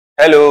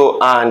Hello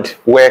and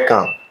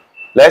welcome.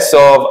 Let's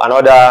solve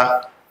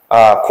another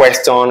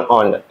question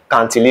on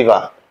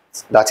cantilever.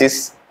 That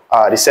is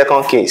the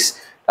second case.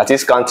 That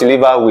is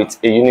cantilever with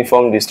a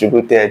uniform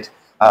distributed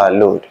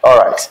load. All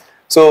right.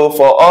 So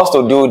for us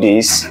to do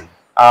this,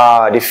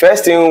 the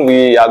first thing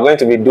we are going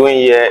to be doing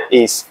here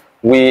is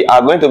we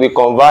are going to be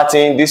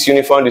converting this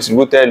uniform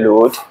distributed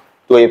load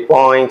to a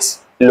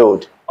point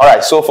load. All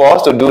right. So for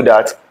us to do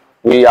that,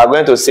 we are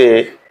going to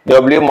say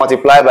W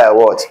multiplied by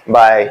what?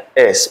 By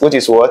S, which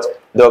is what?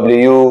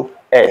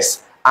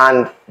 WS.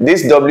 And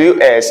this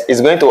WS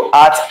is going to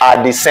act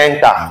at the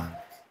center.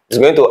 It's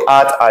going to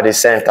act at the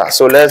center.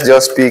 So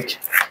let's pick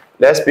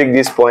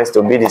these points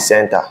to be the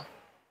center.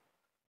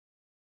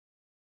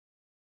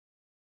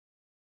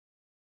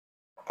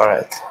 All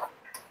right.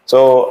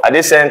 So at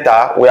the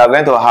center, we are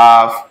going to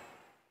have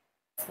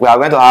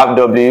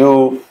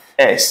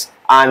WS.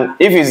 And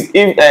if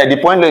the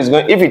point load is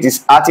going, if it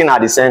is acting at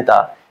the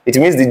center, it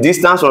means the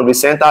distance from the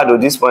center to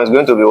this point is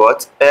going to be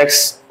what?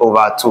 X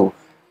over 2.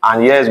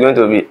 And here is going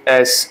to be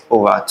S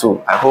over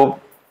 2. I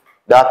hope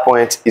that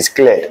point is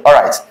clear. All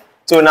right.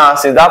 So now,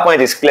 since that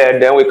point is clear,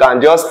 then we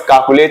can just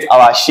calculate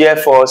our shear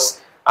force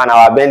and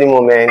our bending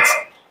moment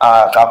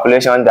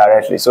calculation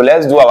directly. So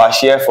let's do our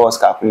shear force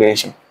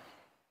calculation.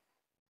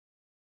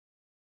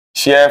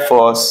 Shear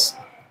force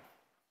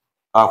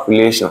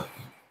calculation.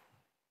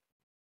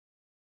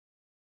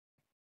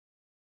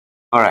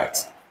 All right.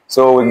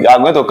 So we are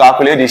going to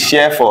calculate the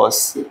shear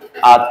force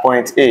at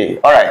point A.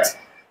 All right.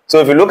 So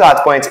if you look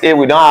at point A,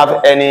 we don't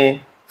have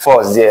any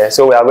force there.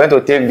 So we are going to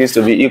take this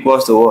to be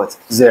equals to what?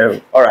 0.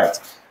 All right.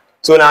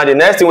 So now the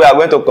next thing we are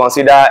going to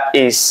consider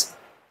is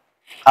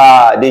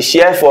the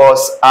shear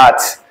force at,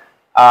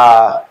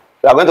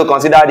 we are going to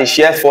consider the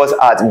shear force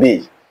at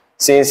B.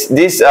 Since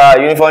this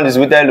uniform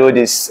distributed load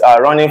is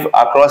running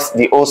across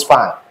the whole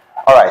span.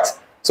 All right.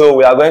 So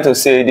we are going to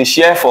say the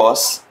shear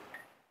force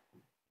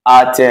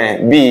at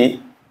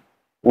B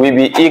will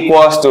be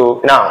equals to,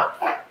 now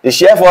the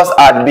shear force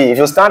at B, if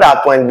you stand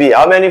at point B,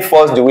 how many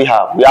force do we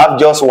have? We have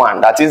just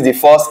one. That is the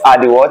force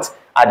at the what?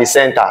 At the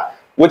center,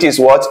 which is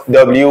what?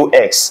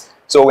 WX.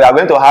 So we are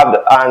going to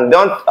have, and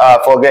don't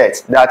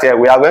forget that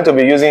we are going to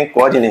be using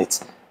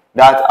coordinates,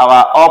 that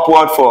our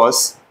upward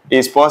force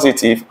is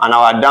positive and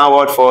our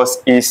downward force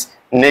is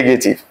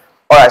negative.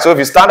 All right, so if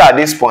you stand at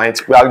this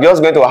point, we are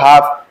just going to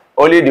have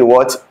only the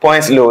what?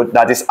 Point load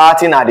that is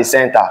acting at the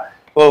center.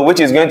 So which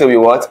is going to be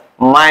what?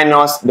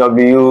 Minus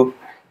WS.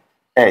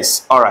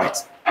 All right.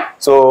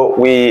 So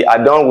we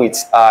are done with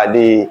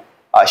the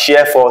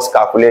shear force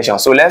calculation.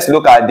 So let's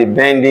look at the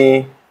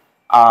bending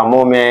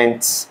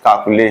moment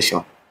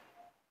calculation.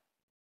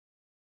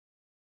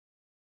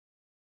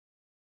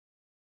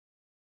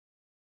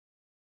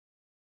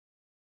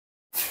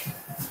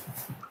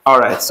 All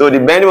right. So the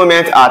bending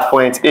moment at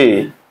point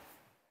A.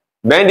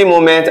 Bending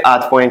moment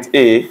at point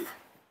A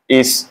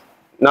is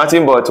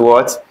nothing but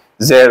what?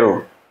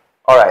 0.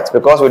 All right,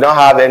 because we don't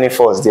have any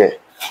force there.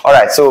 All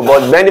right, so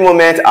but bending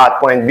moment at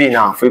point B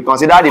now. If we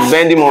consider the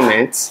bending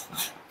moment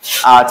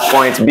at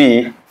point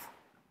B,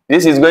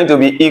 this is going to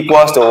be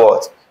equals to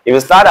what? If we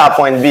start at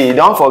point B,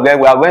 don't forget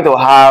we are going to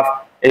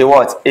have a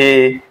what?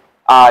 A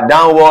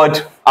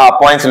downward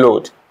point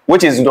load,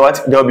 which is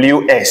what?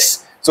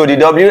 WS. So the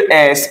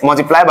WS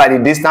multiplied by the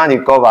distance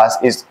it covers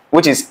is,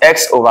 which is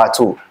X over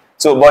 2.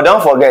 So, but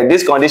don't forget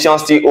this condition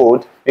still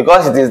hold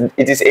because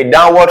it is a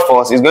downward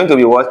force. It's going to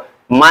be what?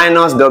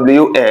 Minus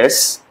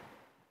WS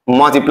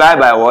multiplied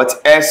by what?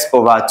 S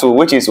over 2,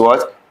 which is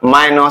what?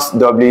 Minus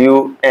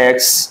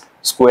WX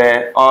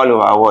square all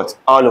over what?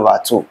 All over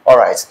 2. All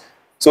right.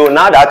 So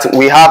now that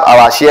we have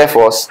our shear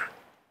force,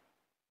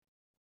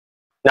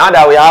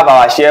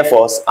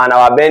 and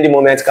our bending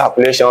moment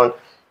calculation,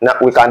 now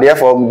we can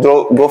therefore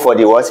go for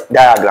the what?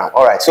 Diagram.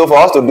 All right. So for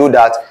us to do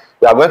that,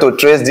 we are going to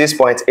trace this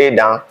point A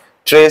down,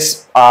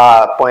 trace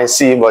point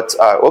C, but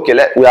okay,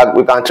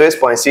 we can trace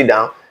point C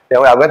down. Then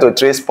we are going to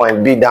trace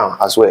point B down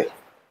as well.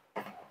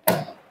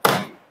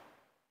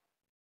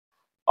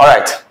 All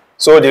right.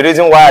 So the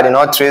reason why I did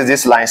not trace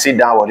this line C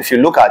downward, if you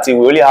look at it,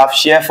 we only have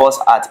shear force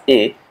at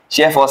A,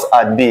 shear force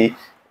at B,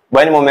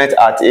 bending moment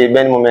at A,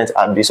 bending moment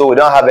at B. So we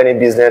don't have any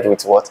business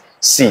with what?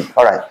 C.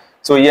 All right.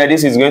 So here,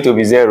 this is going to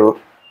be 0.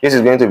 This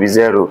is going to be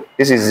 0.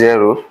 This is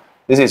 0.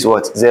 This is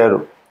what?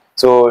 0.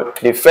 So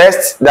the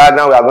first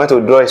diagram we are going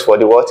to draw is for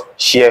the what?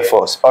 Shear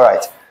force. All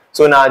right.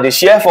 So now the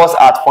shear force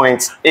at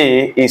point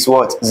A is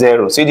what?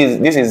 0. See,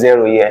 this is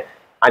 0 here.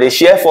 And the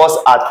shear force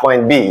at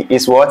point B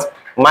is what?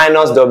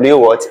 Minus W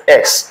what?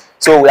 X.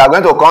 So we are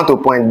going to come to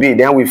point B.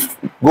 Then we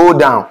go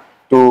down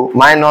to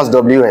minus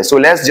WS. So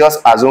let's just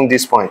assume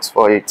this point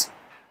for it.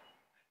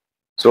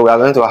 So we are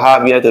going to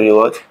have here to be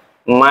what?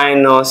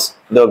 Minus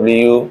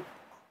WS.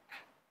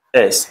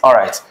 All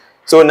right.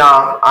 So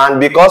now, and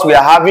because we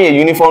are having a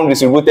uniform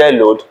distributed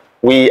load,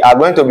 we are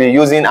going to be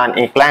using an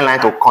inclined line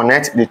to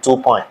connect the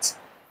 2 points.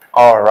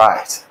 All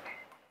right.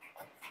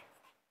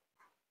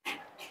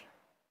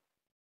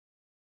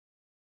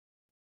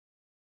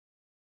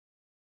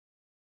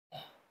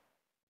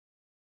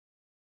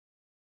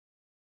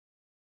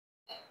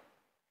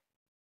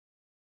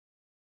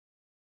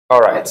 All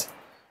right.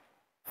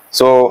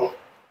 So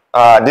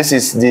this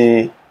is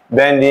the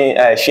bending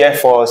shear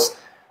force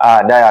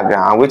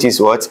diagram, which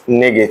is what?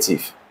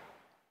 Negative.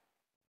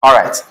 All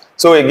right.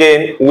 So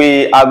again,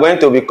 we are going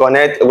to be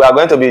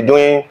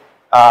doing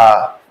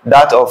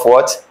that of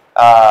what?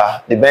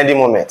 The bending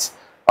moment.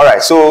 All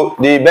right. So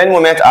the bending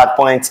moment at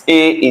point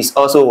A is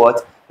also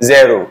what?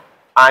 0.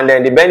 And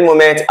then the bending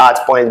moment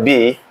at point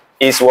B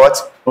is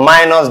what?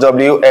 Minus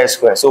WS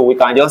square. So we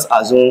can just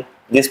assume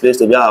this place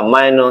to be our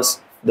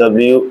minus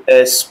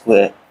WS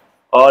square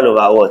all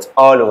over what?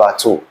 All over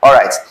 2. All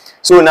right.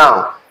 So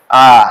now,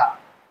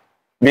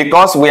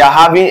 because we are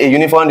having a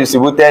uniform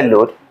distributed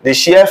load, the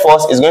shear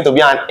force is going to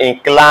be an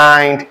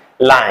inclined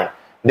line.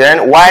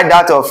 Then while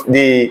that of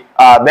the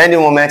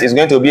bending moment is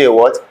going to be a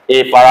what?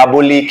 A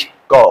parabolic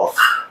curve.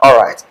 All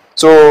right.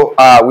 So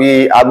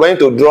we are going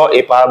to draw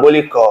a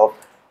parabolic curve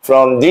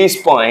from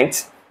this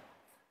point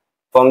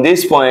to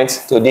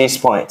this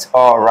point.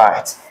 All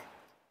right.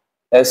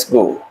 Let's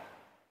go.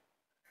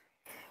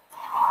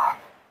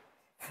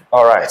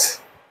 All right.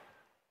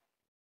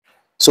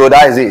 So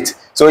that is it.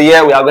 So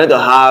here we are going to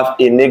have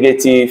a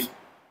negative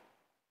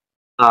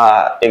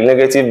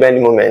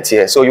bending moment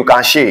here. So you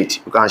can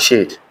shade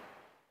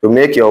to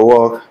make your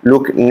work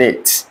look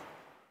neat.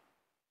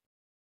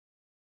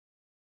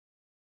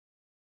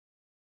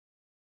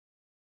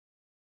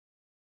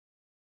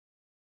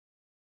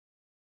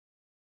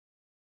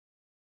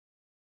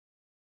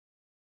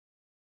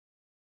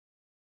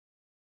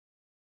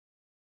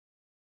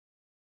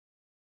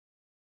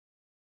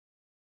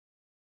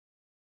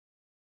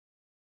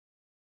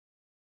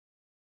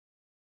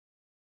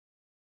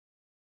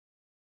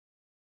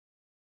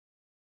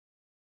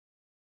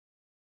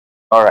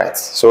 All right,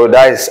 so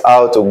that is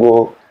how to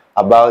go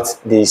about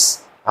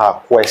this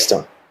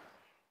question.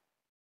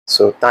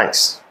 So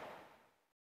thanks.